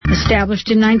Established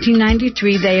in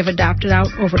 1993, they have adopted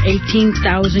out over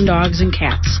 18,000 dogs and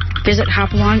cats. Visit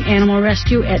Hopalong Animal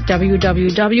Rescue at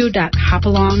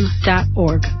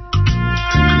www.hopalong.org.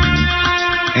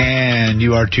 And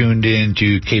you are tuned in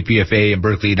to KPFA in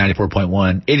Berkeley,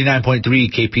 94.1,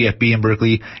 89.3 KPFB in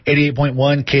Berkeley,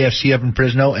 88.1 KFC up in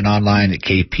Fresno, and online at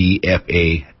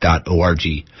kpfa.org.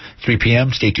 3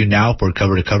 p.m. Stay tuned now for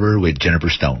Cover to Cover with Jennifer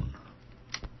Stone.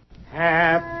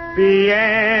 Happy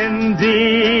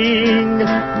ending,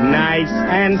 nice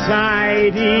and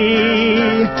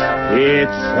tidy.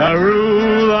 It's a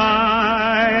rule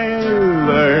I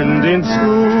learned in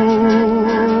school.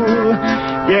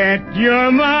 Get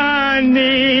your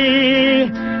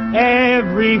money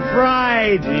every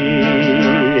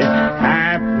Friday.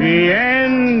 Happy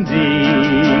endings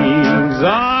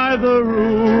are the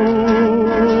rule.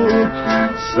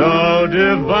 So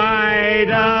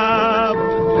divide up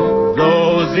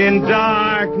those in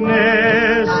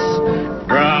darkness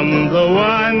from the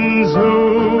ones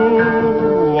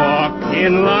who walk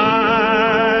in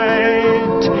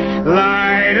light.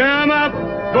 Light 'em up,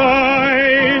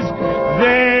 boys,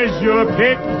 there's your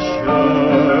picture.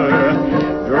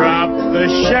 Drop the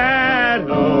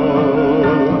shadows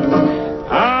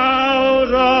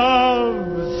out of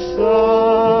sight.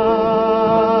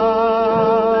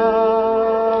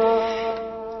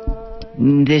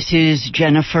 This is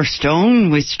Jennifer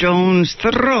Stone with Stone's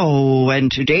Throw,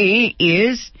 and today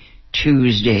is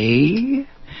Tuesday,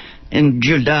 and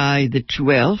July the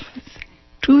 12th,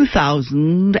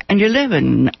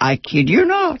 2011. I kid you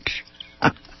not.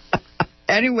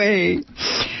 Anyway,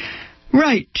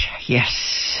 right,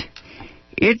 yes,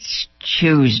 it's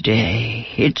Tuesday,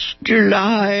 it's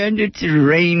July, and it's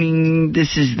raining.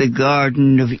 This is the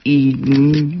Garden of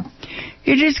Eden.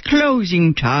 It is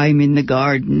closing time in the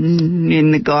garden,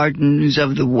 in the gardens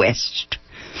of the West.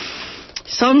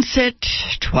 Sunset,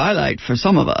 twilight for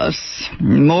some of us.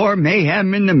 More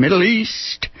mayhem in the Middle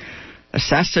East.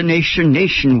 Assassination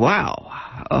nation, wow.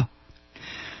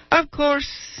 Of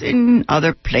course, in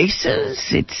other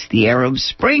places, it's the Arab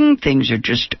Spring. Things are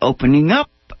just opening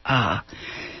up.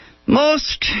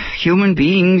 Most human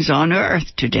beings on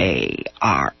Earth today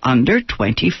are under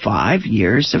 25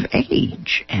 years of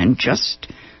age and just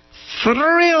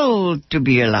thrilled to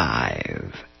be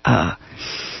alive.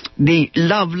 The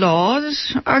love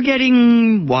laws are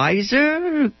getting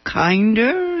wiser,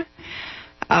 kinder.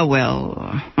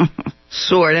 Well,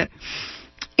 sort of.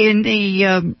 In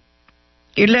the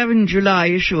 11 July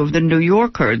issue of the New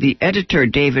Yorker, the editor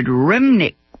David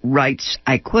Remnick writes,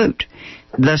 I quote,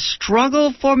 "The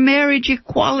struggle for marriage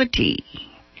equality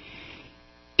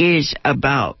is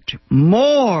about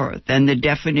more than the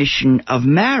definition of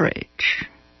marriage.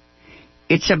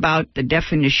 It's about the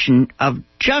definition of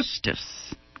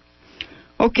justice."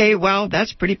 Okay, well,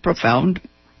 that's pretty profound.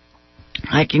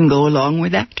 I can go along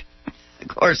with that. Of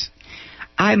course,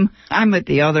 I'm at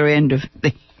the other end of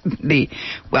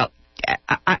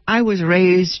I was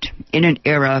raised in an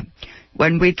era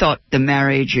when we thought the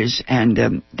marriages and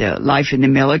the life in the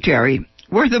military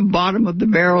were the bottom of the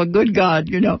barrel. Good God,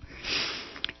 you know.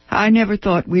 I never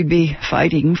thought we'd be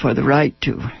fighting for the right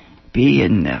to be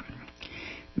in the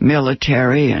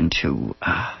military and to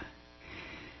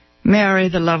marry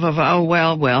the love of our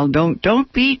well.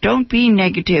 Don't be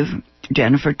negative,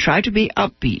 Jennifer. Try to be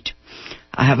upbeat.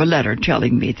 I have a letter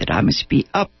telling me that I must be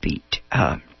upbeat.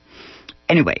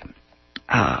 Anyway,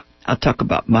 I'll talk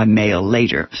about my mail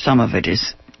later. Some of it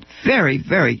is very,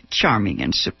 very charming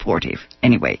and supportive.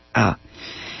 Anyway,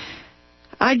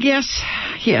 I guess,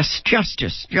 yes,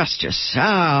 justice.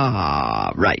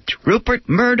 Right. Rupert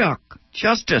Murdoch,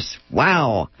 justice.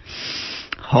 Wow.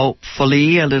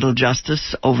 Hopefully a little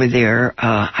justice over there.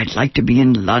 I'd like to be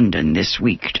in London this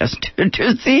week just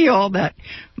to see all that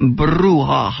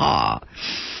brouhaha.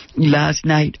 Last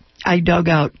night, I dug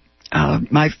out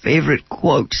my favorite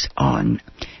quotes on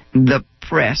the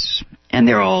press, and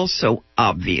they're all so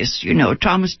obvious. You know,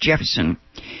 Thomas Jefferson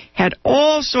had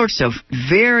all sorts of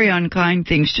very unkind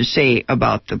things to say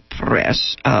about the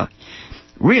press.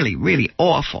 Really, really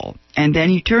awful. And then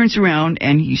he turns around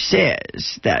and he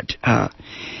says that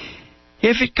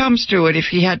if it comes to it, if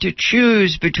he had to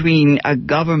choose between a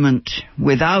government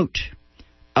without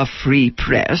a free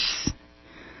press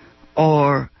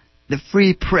or the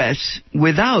free press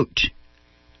without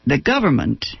the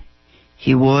government,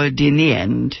 he would, in the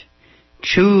end,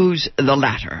 choose the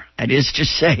latter. That is to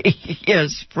say,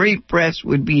 yes, free press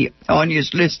would be on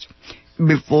his list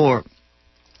before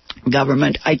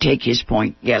government. I take his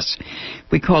point, yes.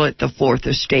 We call it the fourth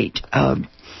estate.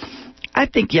 I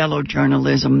think yellow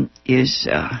journalism is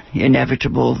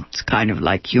inevitable. It's kind of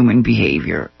like human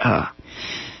behavior.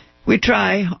 We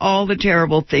try all the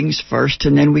terrible things first,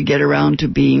 and then we get around to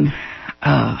being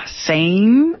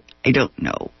sane. I don't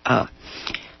know.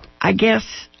 I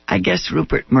guess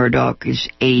Rupert Murdoch is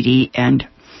 80, and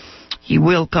he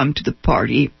will come to the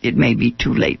party. It may be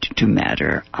too late to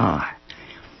matter.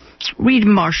 Read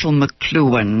Marshall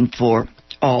McLuhan for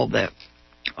all the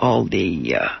what do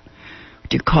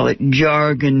you call it,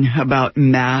 jargon about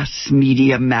mass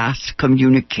media, mass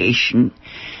communication.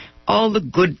 All the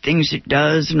good things it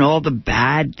does and all the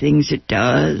bad things it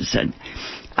does. And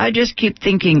I just keep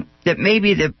thinking that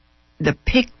maybe the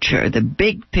picture, the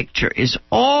big picture, is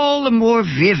all the more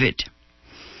vivid.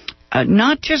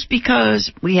 Not just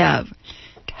because we have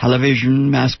television,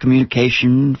 mass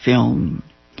communication, film,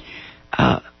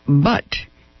 but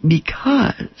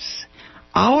because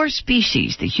our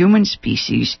species, the human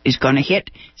species, is going to hit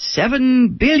 7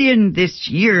 billion this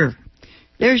year.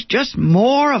 There's just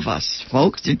more of us,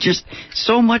 folks. There's just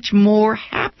so much more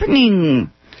happening.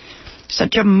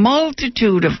 Such a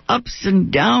multitude of ups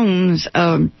and downs,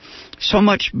 so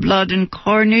much blood and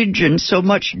carnage, and so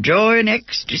much joy and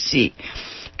ecstasy.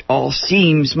 It all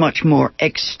seems much more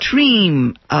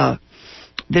extreme. The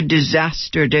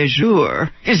disaster du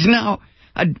jour is now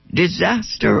a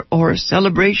disaster or a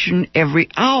celebration every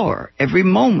hour, every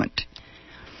moment.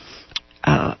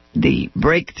 The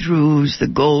breakthroughs, the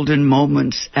golden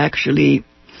moments, actually,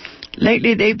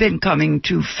 lately they've been coming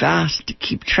too fast to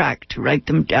keep track, to write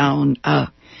them down.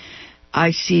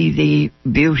 I see the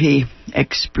beauty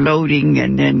exploding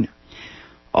and then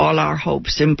all our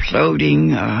hopes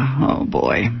imploding. Oh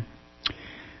boy.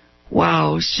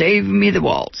 Wow, save me the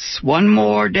waltz. One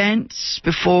more dance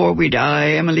before we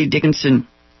die. Emily Dickinson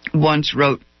once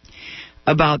wrote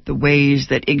about the ways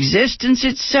that existence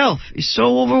itself is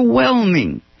so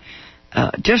overwhelming.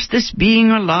 Just this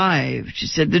being alive, she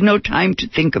said, there's no time to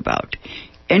think about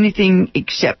anything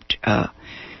except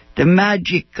the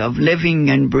magic of living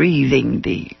and breathing,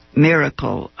 the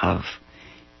miracle of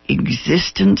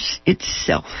existence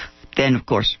itself. Then, of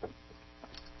course,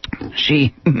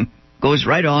 she goes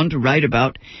right on to write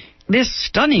about this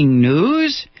stunning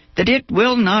news that it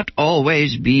will not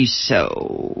always be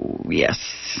so. Yes,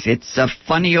 it's a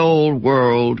funny old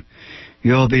world.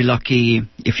 You'll be lucky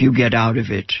if you get out of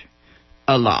it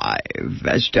alive,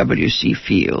 as W.C.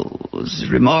 Fields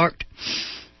remarked.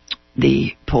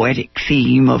 The poetic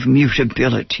theme of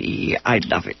mutability. I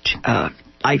love it.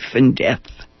 Life and death.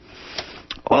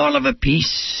 All of a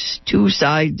piece, two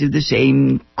sides of the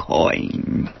same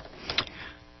coin.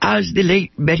 As the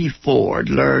late Betty Ford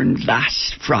learned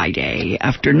last Friday,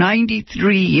 after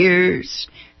 93 years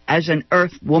as an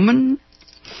Earth woman,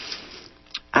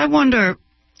 I wonder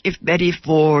if Betty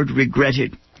Ford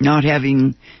regretted not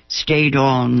having stayed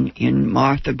on in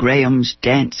Martha Graham's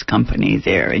dance company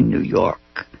there in New York.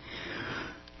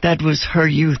 That was her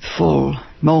youthful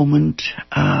moment,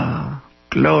 a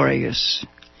glorious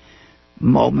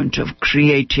moment of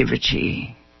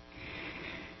creativity.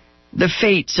 The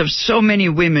fates of so many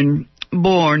women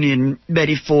born in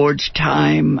Betty Ford's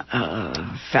time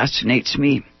fascinates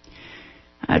me.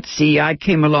 Let's see, I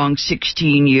came along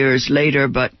 16 years later,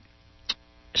 but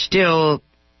still,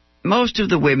 most of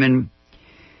the women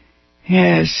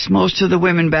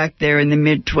back there in the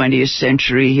mid-20th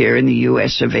century here in the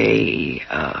U.S. of A.,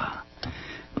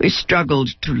 we struggled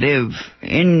to live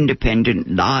independent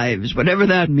lives, whatever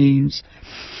that means.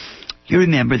 You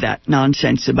remember that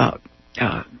nonsense about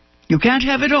you can't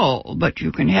have it all, but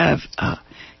you can have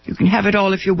it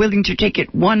all if you're willing to take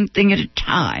it one thing at a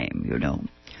time, you know.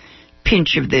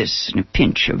 Pinch of this and a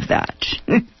pinch of that.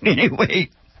 Anyway,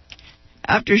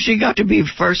 after she got to be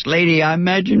First Lady, I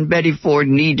imagine Betty Ford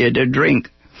needed a drink.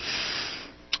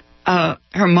 Her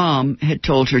mom had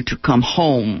told her to come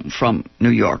home from New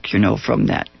York, you know, from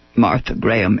that Martha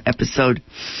Graham episode.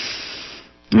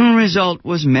 The result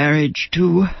was marriage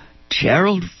to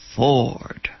Gerald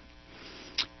Ford.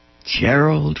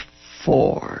 Gerald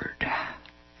Ford.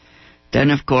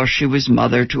 Then, of course, she was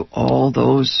mother to all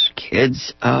those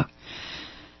kids.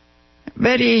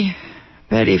 Betty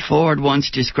Ford once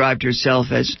described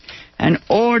herself as an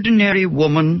ordinary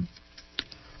woman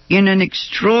in an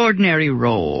extraordinary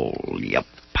role. Yep,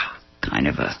 kind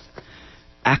of a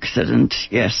accident,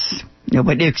 yes.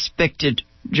 Nobody expected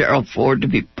Gerald Ford to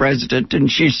be president,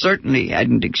 and she certainly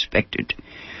hadn't expected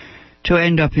to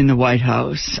end up in the White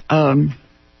House.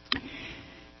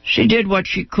 She did what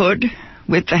she could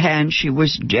with the hand she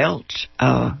was dealt.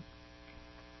 I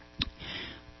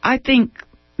think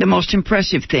the most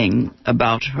impressive thing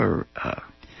about her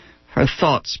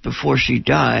thoughts before she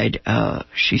died,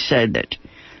 she said that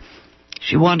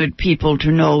she wanted people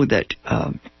to know that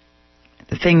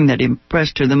the thing that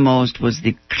impressed her the most was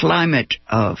the climate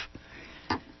of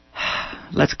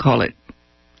let's call it,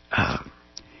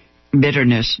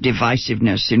 bitterness,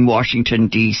 divisiveness in Washington,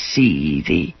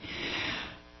 D.C.,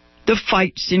 the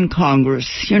fights in Congress,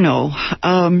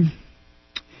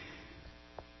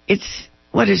 it's,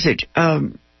 what is it?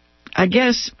 I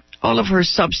guess all of her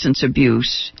substance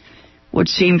abuse would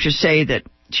seem to say that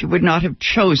she would not have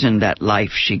chosen that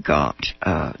life she got.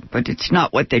 But it's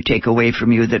not what they take away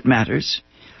from you that matters.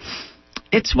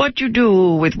 It's what you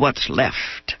do with what's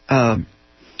left. I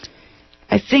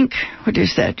think, what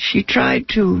is that? She tried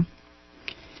to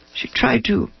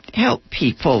help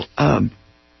people,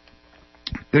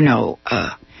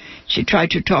 she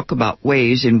tried to talk about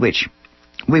ways in which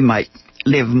we might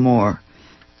live more,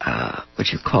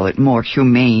 more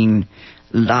humane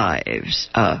lives.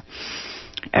 I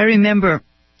remember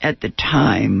at the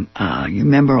time, you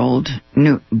remember old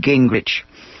Newt Gingrich?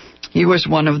 He was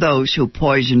one of those who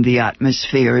poisoned the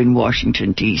atmosphere in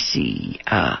Washington, D.C.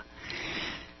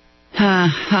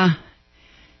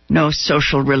 No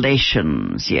social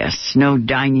relations, yes. No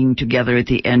dining together at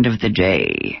the end of the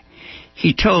day.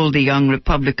 He told the young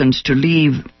Republicans to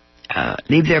leave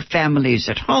their families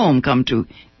at home, come to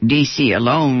D.C.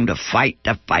 alone to fight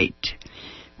the fight.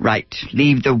 Right.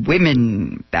 Leave the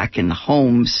women back in the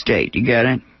home state. You get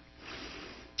it?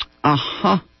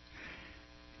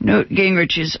 Newt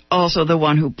Gingrich is also the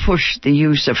one who pushed the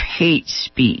use of hate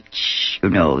speech.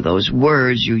 Those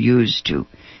words you use to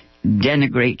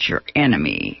denigrate your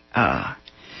enemy.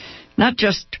 Not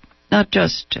just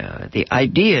the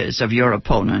ideas of your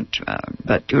opponent,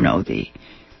 but,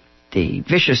 the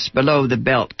vicious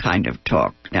below-the-belt kind of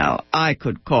talk. Now, I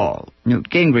could call Newt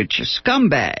Gingrich a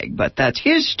scumbag, but that's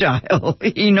his style.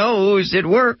 He knows it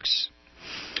works.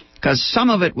 Because some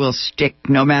of it will stick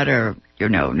no matter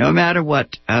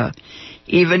what.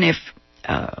 Even if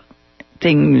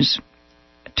things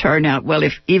turn out,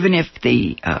 even if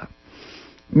the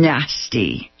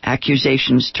nasty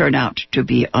accusations turn out to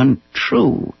be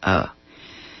untrue.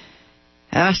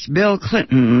 Ask Bill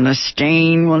Clinton, the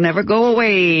stain will never go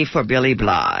away for Billy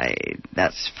Bly.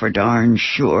 That's for darn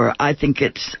sure. I think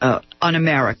it's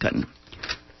un-American,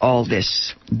 all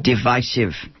this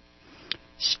divisive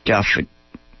stuff. It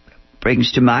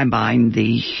brings to my mind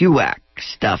the HUAC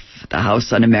stuff, the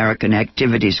House Un-American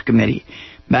Activities Committee,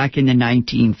 back in the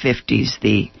 1950s.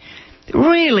 The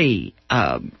really,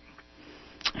 I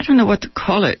don't know what to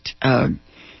call it.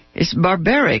 It's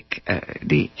barbaric,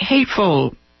 the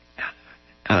hateful.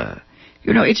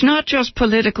 It's not just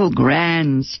political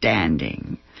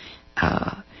grandstanding.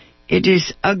 It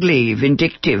is ugly,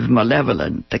 vindictive,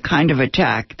 malevolent, the kind of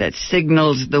attack that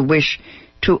signals the wish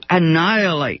to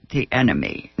annihilate the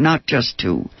enemy, not just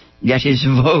to get his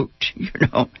vote,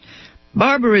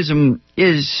 Barbarism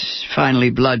is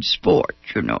finally blood sport,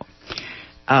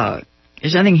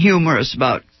 There's nothing humorous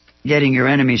about getting your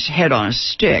enemy's head on a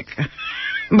stick.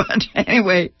 But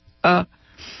anyway,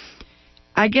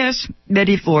 I guess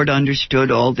Betty Ford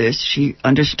understood all this. She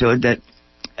understood that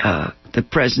the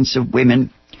presence of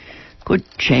women could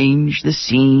change the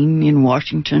scene in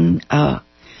Washington.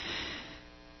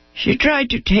 She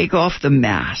tried to take off the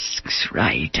masks,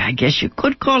 right? I guess you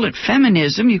could call it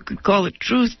feminism. You could call it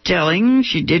truth-telling.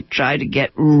 She did try to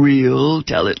get real,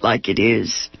 tell it like it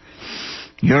is.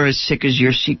 You're as sick as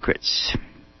your secrets.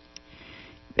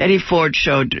 Betty Ford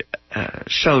showed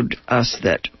us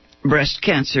that breast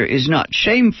cancer is not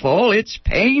shameful, it's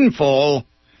painful.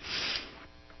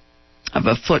 I have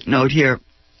a footnote here.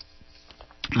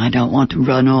 I don't want to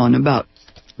run on about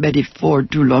Betty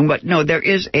Ford too long, but no, there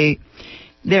is a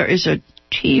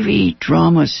TV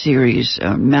drama series,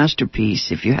 a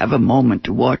masterpiece, if you have a moment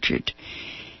to watch it.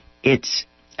 It's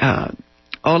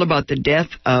all about the death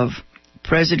of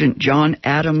President John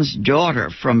Adams' daughter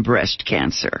from breast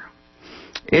cancer.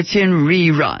 It's in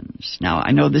reruns. Now,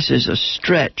 I know this is a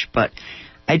stretch, but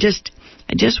I just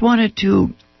wanted to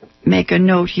make a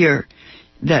note here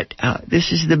that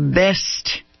this is the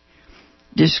best.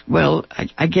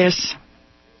 I guess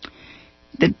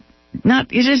it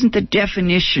isn't the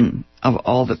definition of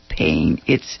all the pain.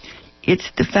 It's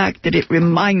the fact that it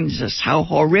reminds us how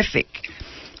horrific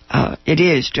it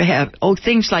is to have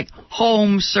things like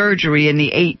home surgery in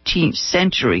the 18th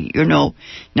century.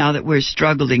 Now that we're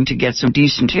struggling to get some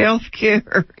decent health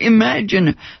care,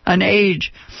 imagine an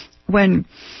age when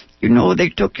they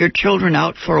took your children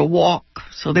out for a walk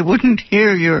so they wouldn't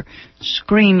hear your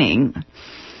screaming.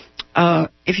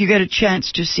 If you get a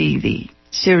chance to see the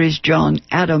series John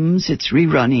Adams, it's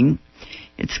rerunning.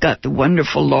 It's got the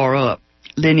wonderful Laura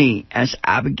Linney as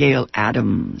Abigail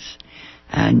Adams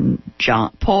and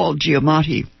Paul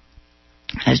Giamatti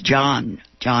as John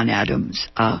Adams.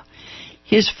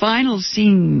 His final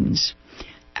scenes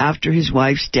after his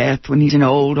wife's death, when he's an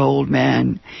old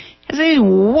man, has these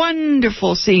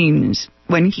wonderful scenes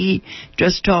when he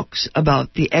just talks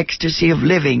about the ecstasy of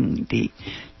living, the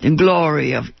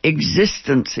glory of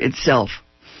existence itself.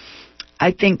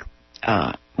 I think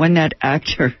when that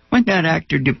actor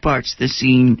departs the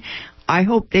scene, I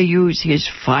hope they use his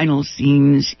final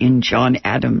scenes in John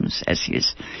Adams as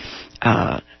his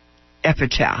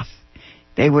epitaph.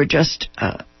 They were just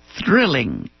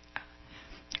thrilling,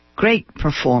 great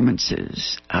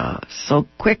performances, so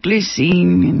quickly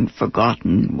seen and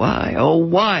forgotten. Why, oh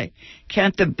why,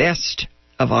 can't the best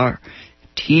of our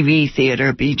TV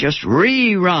theater be just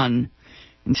rerun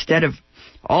instead of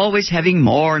always having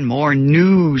more and more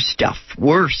new stuff,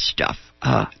 worse stuff?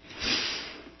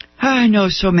 I know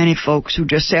so many folks who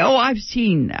just say, oh, I've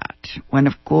seen that, when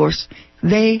of course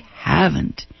they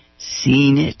haven't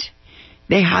seen it.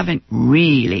 They haven't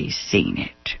really seen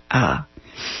it.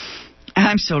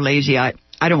 I'm so lazy, I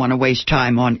don't want to waste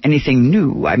time on anything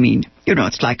new. I mean,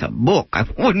 it's like a book. I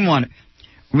wouldn't want to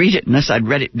read it unless I'd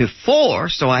read it before,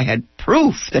 so I had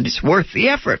proof that it's worth the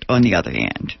effort, on the other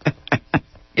hand.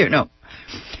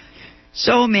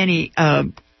 So many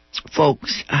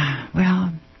folks,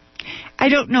 well, I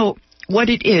don't know what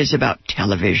it is about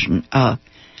television.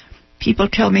 People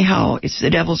tell me how it's the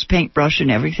devil's paintbrush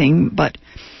and everything, but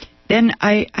then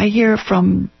I hear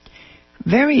from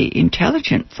very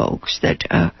intelligent folks that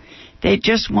they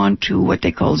just want to, what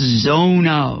they call, zone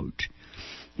out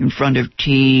in front of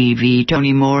TV.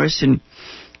 Toni Morrison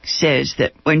says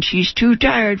that when she's too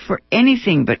tired for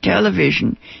anything but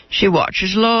television, she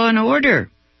watches Law and Order.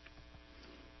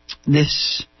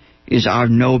 This is our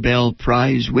Nobel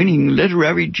Prize-winning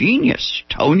literary genius,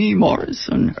 Toni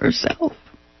Morrison herself.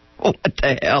 Oh, what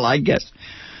the hell, I guess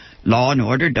Law and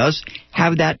Order does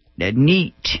have that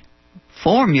neat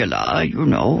formula,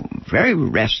 very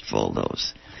restful,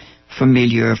 those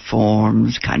familiar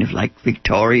forms, kind of like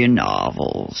Victorian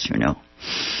novels,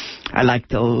 I like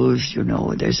those,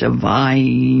 there's a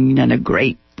vine and a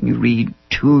grape. You read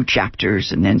 2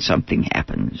 chapters and then something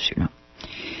happens,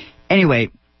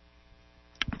 Anyway,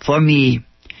 for me,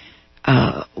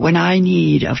 when I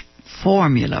need a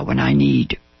formula, when I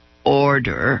need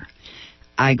order,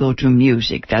 I go to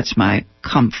music. That's my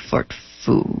comfort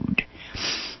food.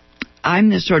 I'm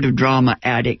the sort of drama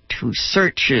addict who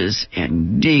searches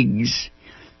and digs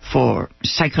for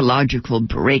psychological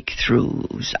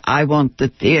breakthroughs. I want the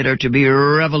theater to be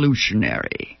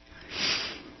revolutionary.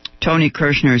 Tony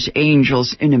Kirshner's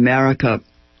Angels in America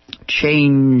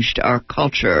changed our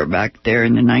culture back there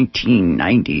in the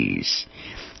 1990s.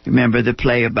 Remember the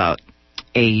play about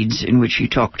AIDS, in which he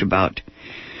talked about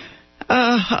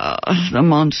the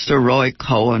monster Roy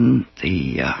Cohn,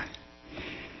 the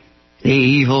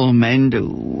evil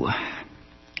Mendu,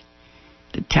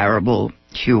 the terrible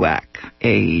HUAC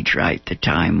age, right? The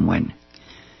time when,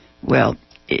 well,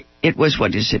 it was,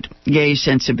 what is it, gay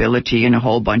sensibility and a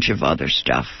whole bunch of other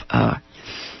stuff.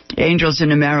 Angels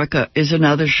in America is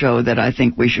another show that I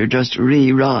think we should just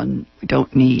rerun. We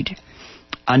don't need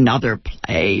another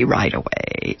play right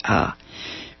away.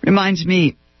 Reminds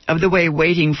me of the way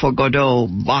Waiting for Godot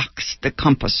boxed the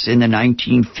compass in the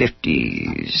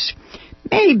 1950s.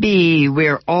 Maybe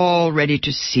we're all ready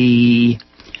to see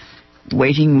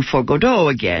Waiting for Godot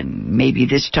again. Maybe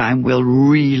this time we'll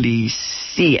really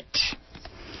see it.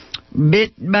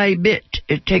 Bit by bit.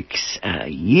 It takes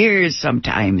years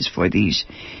sometimes for these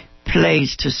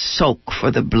plays to soak,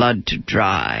 for the blood to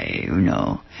dry,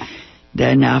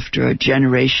 Then after a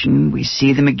generation, we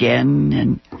see them again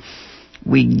and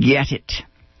we get it.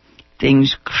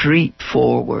 Things creep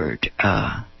forward.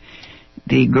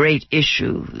 The great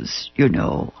issues,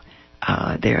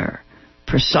 they're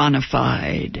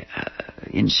personified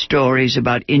in stories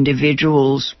about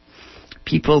individuals,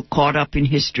 people caught up in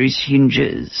history's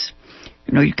hinges.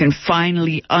 You can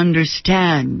finally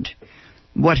understand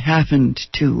what happened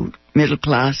to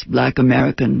middle-class black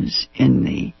Americans in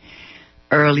the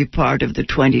early part of the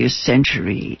 20th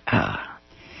century.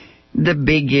 The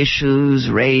big issues,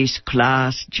 race,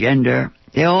 class, gender,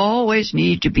 they always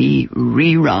need to be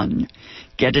rerun,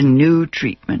 get a new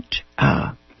treatment.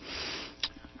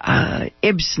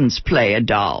 Ibsen's play, A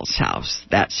Doll's House,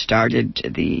 that started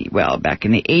back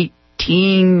in the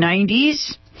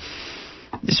 1890s.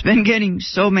 It's been getting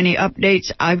so many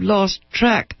updates, I've lost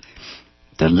track.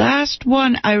 The last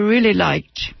one I really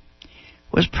liked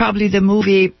was probably the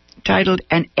movie titled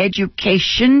An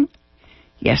Education.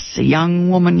 Yes, a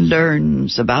young woman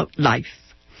learns about life.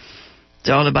 It's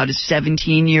all about a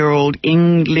 17-year-old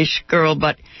English girl,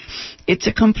 but it's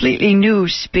a completely new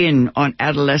spin on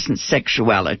adolescent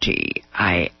sexuality.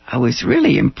 I was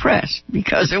really impressed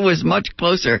because it was much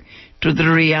closer to the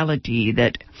reality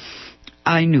that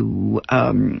I knew.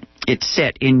 It's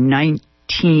set in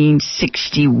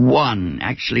 1961.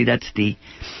 Actually, that's the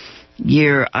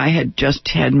year I had just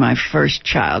had my first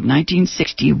child,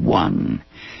 1961.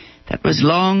 That was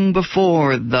long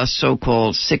before the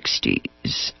so-called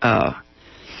 60s.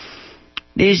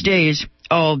 These days,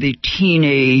 all the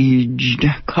teenaged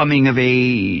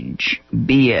coming-of-age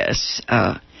BS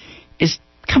is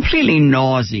completely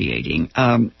nauseating.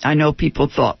 I know people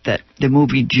thought that the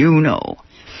movie Juno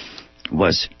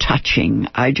was touching.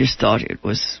 I just thought it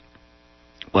was,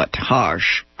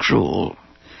 harsh, cruel.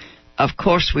 Of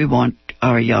course, we want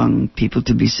our young people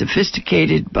to be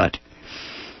sophisticated, but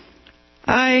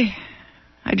I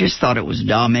just thought it was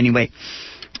dumb anyway.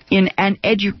 In An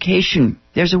Education,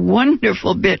 there's a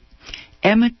wonderful bit.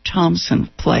 Emma Thompson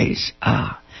plays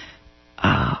a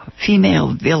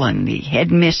female villain, the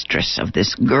headmistress of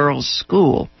this girls'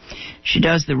 school. She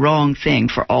does the wrong thing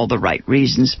for all the right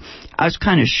reasons. I was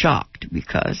kind of shocked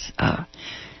because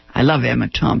I love Emma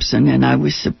Thompson, and I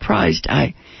was surprised.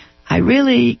 I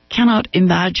really cannot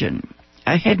imagine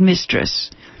a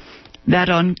headmistress that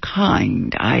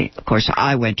unkind. Of course,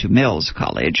 I went to Mills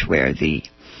College, where the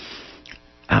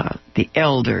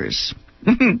elders,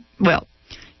 well,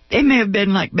 they may have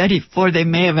been like Betty Ford. They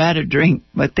may have had a drink,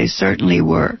 but they certainly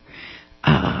were,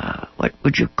 what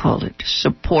would you call it,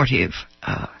 supportive,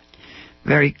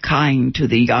 very kind to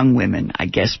the young women, I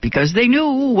guess, because they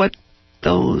knew what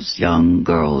those young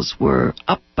girls were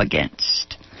up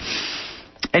against.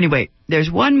 Anyway,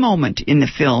 there's one moment in the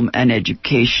film, An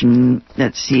Education,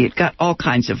 let's see, it got all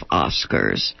kinds of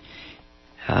Oscars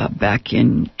back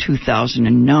in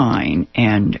 2009,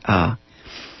 and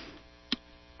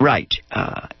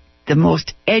the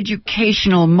most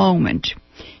educational moment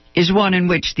is one in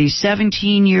which the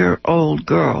 17-year-old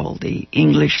girl, the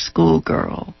English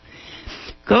schoolgirl,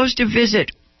 goes to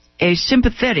visit a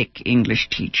sympathetic English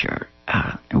teacher,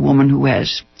 a woman who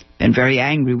has been very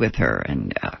angry with her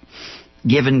and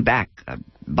given back a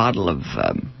bottle of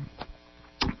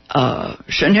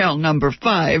Chanel number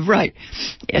 5, right.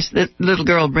 Yes, the little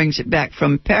girl brings it back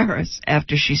from Paris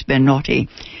after she's been naughty,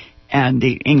 and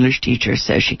the English teacher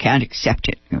says she can't accept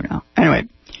it, Anyway,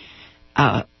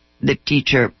 the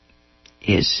teacher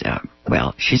is,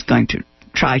 she's going to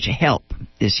try to help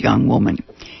this young woman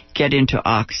get into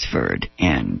Oxford,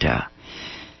 and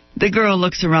the girl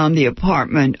looks around the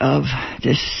apartment of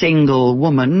this single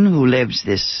woman who lives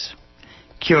this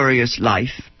curious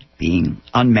life, being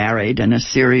unmarried and a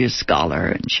serious scholar,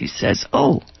 and she says,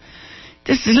 "Oh,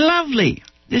 this is lovely.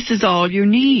 This is all you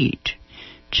need."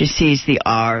 She sees the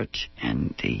art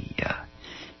and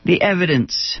the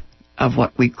evidence of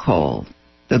what we call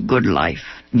the good life,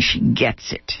 and she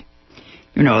gets it.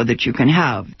 That you can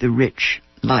have the rich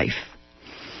life,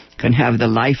 can have the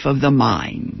life of the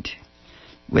mind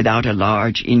without a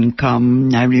large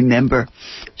income. I remember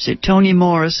Sir Toni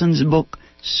Morrison's book,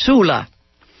 Sula,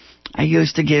 I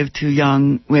used to give to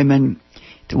young women,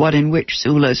 the one in which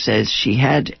Sula says she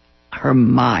had her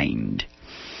mind.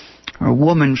 Her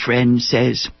woman friend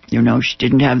says, she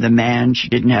didn't have the man, she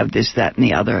didn't have this, that, and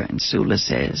the other. And Sula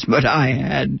says, but I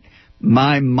had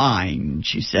my mind.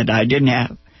 She said, I didn't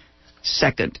have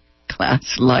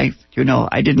second-class life.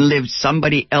 I didn't live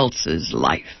somebody else's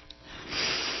life.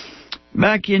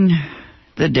 Back in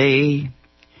the day,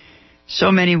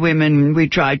 so many women, we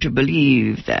tried to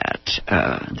believe that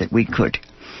we could,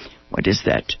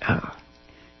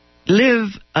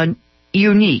 live a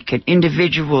unique and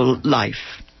individual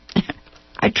life.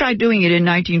 I tried doing it in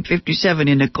 1957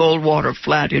 in a cold water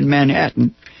flat in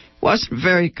Manhattan. Wasn't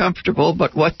very comfortable,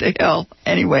 but what the hell.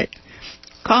 Anyway,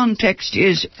 context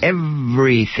is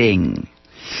everything.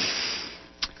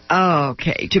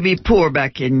 Okay, to be poor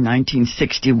back in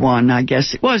 1961, I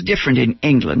guess it was different in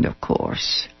England, of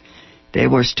course. They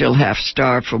were still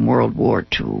half-starved from World War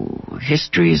II.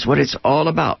 History is what it's all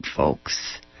about,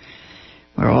 folks.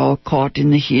 We're all caught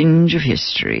in the hinge of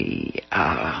history.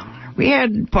 We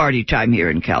had party time here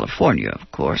in California,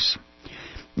 of course,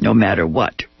 no matter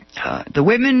what. The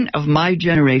women of my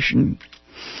generation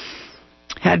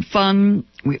had fun.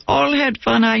 We all had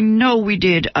fun, I know we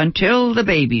did, until the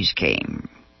babies came.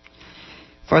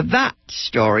 For that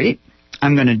story,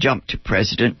 I'm going to jump to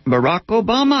President Barack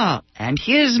Obama and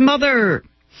his mother.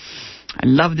 I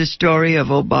love the story of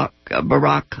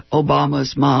Barack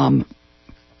Obama's mom.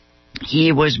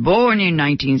 He was born in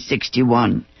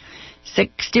 1961.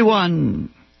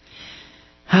 61.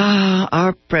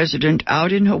 Our president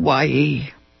out in Hawaii.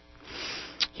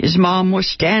 His mom was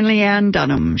Stanley Ann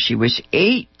Dunham. She was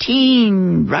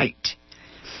 18, right.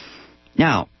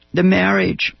 Now, the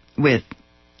marriage with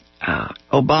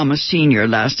Obama Sr.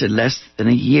 lasted less than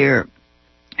a year,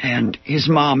 and his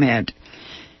mom had,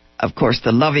 of course,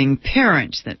 the loving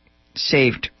parents that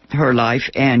saved her life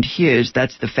and his.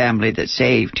 That's the family that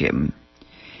saved him.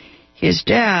 His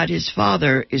dad, his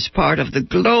father, is part of the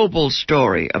global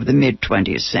story of the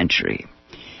mid-20th century.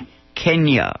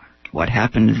 Kenya, what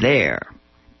happened there.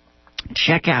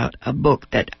 Check out a book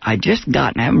that I just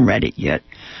got, and I haven't read it yet.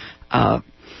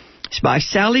 It's by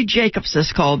Sally Jacobs.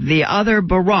 It's called The Other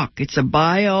Barack. It's a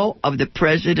bio of the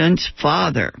president's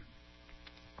father.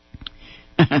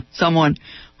 Someone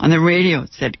on the radio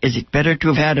said, is it better to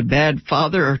have had a bad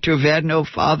father or to have had no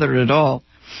father at all?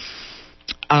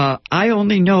 I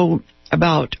only know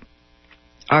about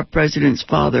our president's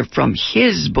father from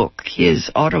his book, his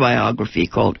autobiography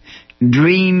called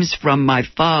Dreams from My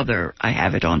Father. I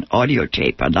have it on audio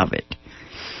tape. I love it.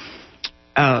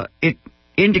 It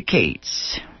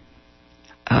indicates,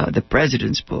 the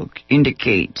president's book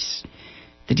indicates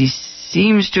that he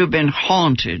seems to have been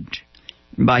haunted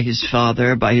by his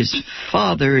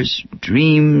father's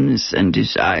dreams and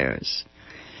desires.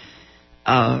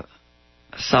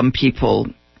 Some people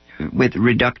with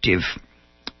reductive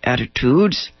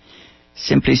attitudes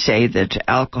simply say that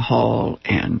alcohol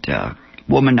and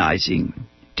womanizing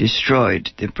destroyed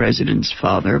the president's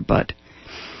father, but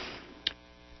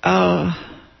I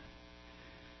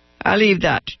leave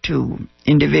that to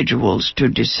individuals to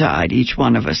decide. Each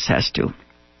one of us has to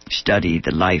study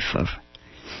the life of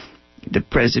the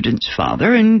president's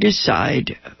father and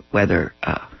decide whether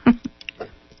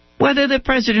the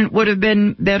president would have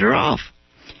been better off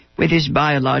with his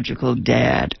biological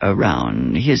dad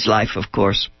around. His life, of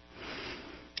course,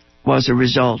 was a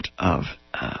result of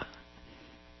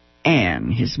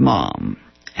Anne, his mom,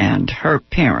 and her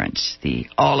parents, the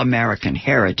all-American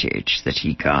heritage that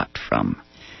he got from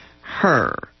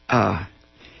her.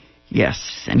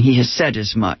 Yes, and he has said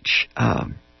as much.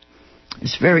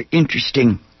 It's very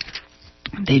interesting.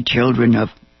 The children of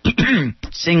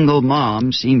single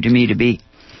moms seem to me to be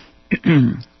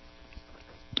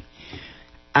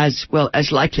as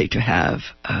likely to have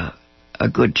a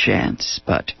good chance.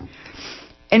 But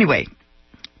anyway,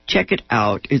 check it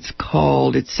out. It's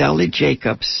Sally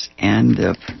Jacobs, and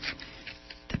the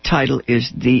title is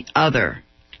The Other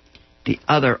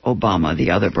Obama,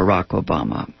 The Other Barack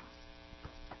Obama.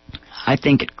 I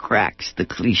think it cracks the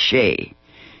cliche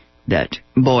that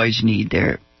boys need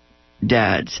their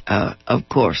dads. Of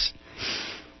course,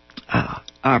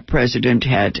 our president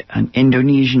had an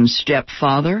Indonesian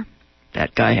stepfather.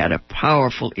 That guy had a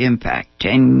powerful impact.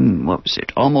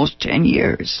 Almost 10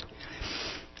 years.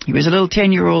 He was a little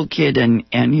 10-year-old kid, and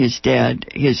his dad,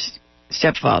 his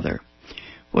stepfather,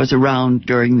 was around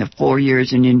during the 4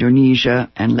 years in Indonesia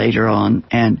and later on.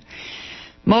 And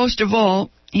most of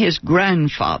all, his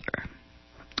grandfather.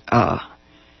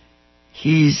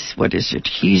 He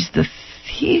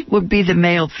would be the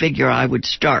male figure I would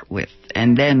start with,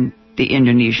 and then the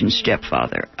Indonesian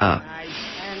stepfather.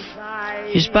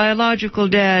 His biological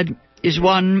dad is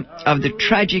one of the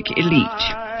tragic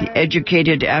elite, the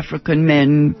educated African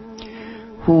men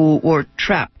who were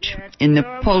trapped in the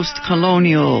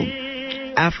post-colonial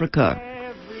Africa,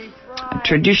 a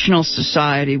traditional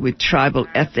society with tribal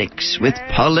ethics, with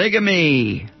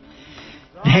polygamy.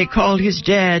 They called his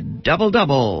dad Double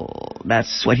Double.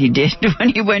 That's what he did when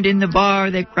he went in the bar.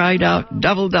 They cried out,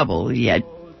 Double Double. He had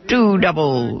 2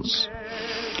 doubles.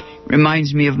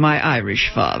 Reminds me of my Irish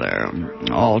father,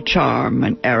 all charm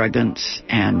and arrogance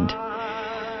and,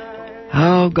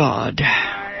 oh God,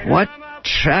 what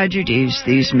tragedies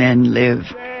these men live.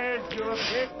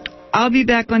 I'll be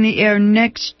back on the air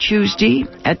next Tuesday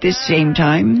at this same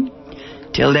time.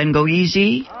 Till then, go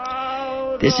easy.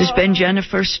 This has been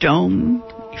Jennifer Stone.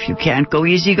 If you can't go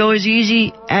easy, go as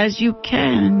easy as you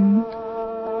can.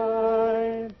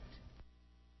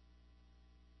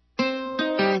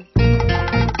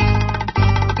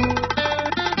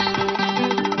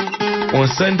 On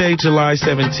Sunday, July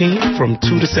 17th, from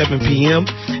 2 to 7 p.m.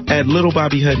 at Little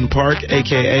Bobby Hutton Park,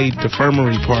 a.k.a.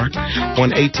 Defirmary Park,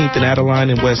 on 18th and Adeline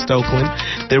in West Oakland,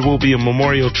 there will be a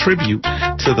memorial tribute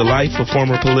to the life of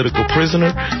former political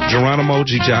prisoner Geronimo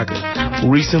Gijaga,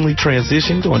 who recently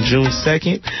transitioned on June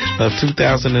 2nd of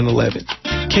 2011.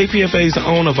 KPFA's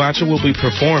own Avacha will be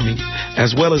performing,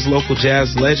 as well as local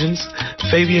jazz legends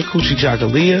Fabia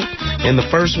Kuchijagalia and the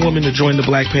first woman to join the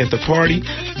Black Panther Party,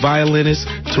 violinist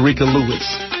Tarika Lewis.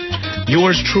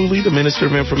 Yours truly, the Minister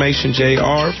of Information,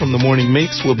 J.R. from the Morning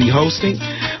Mix, will be hosting.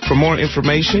 For more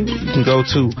information, you can go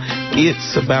to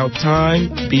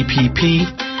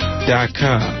itsabouttime.bpp.org.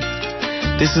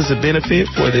 This is a benefit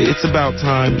for the It's About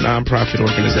Time nonprofit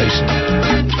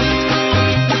organization.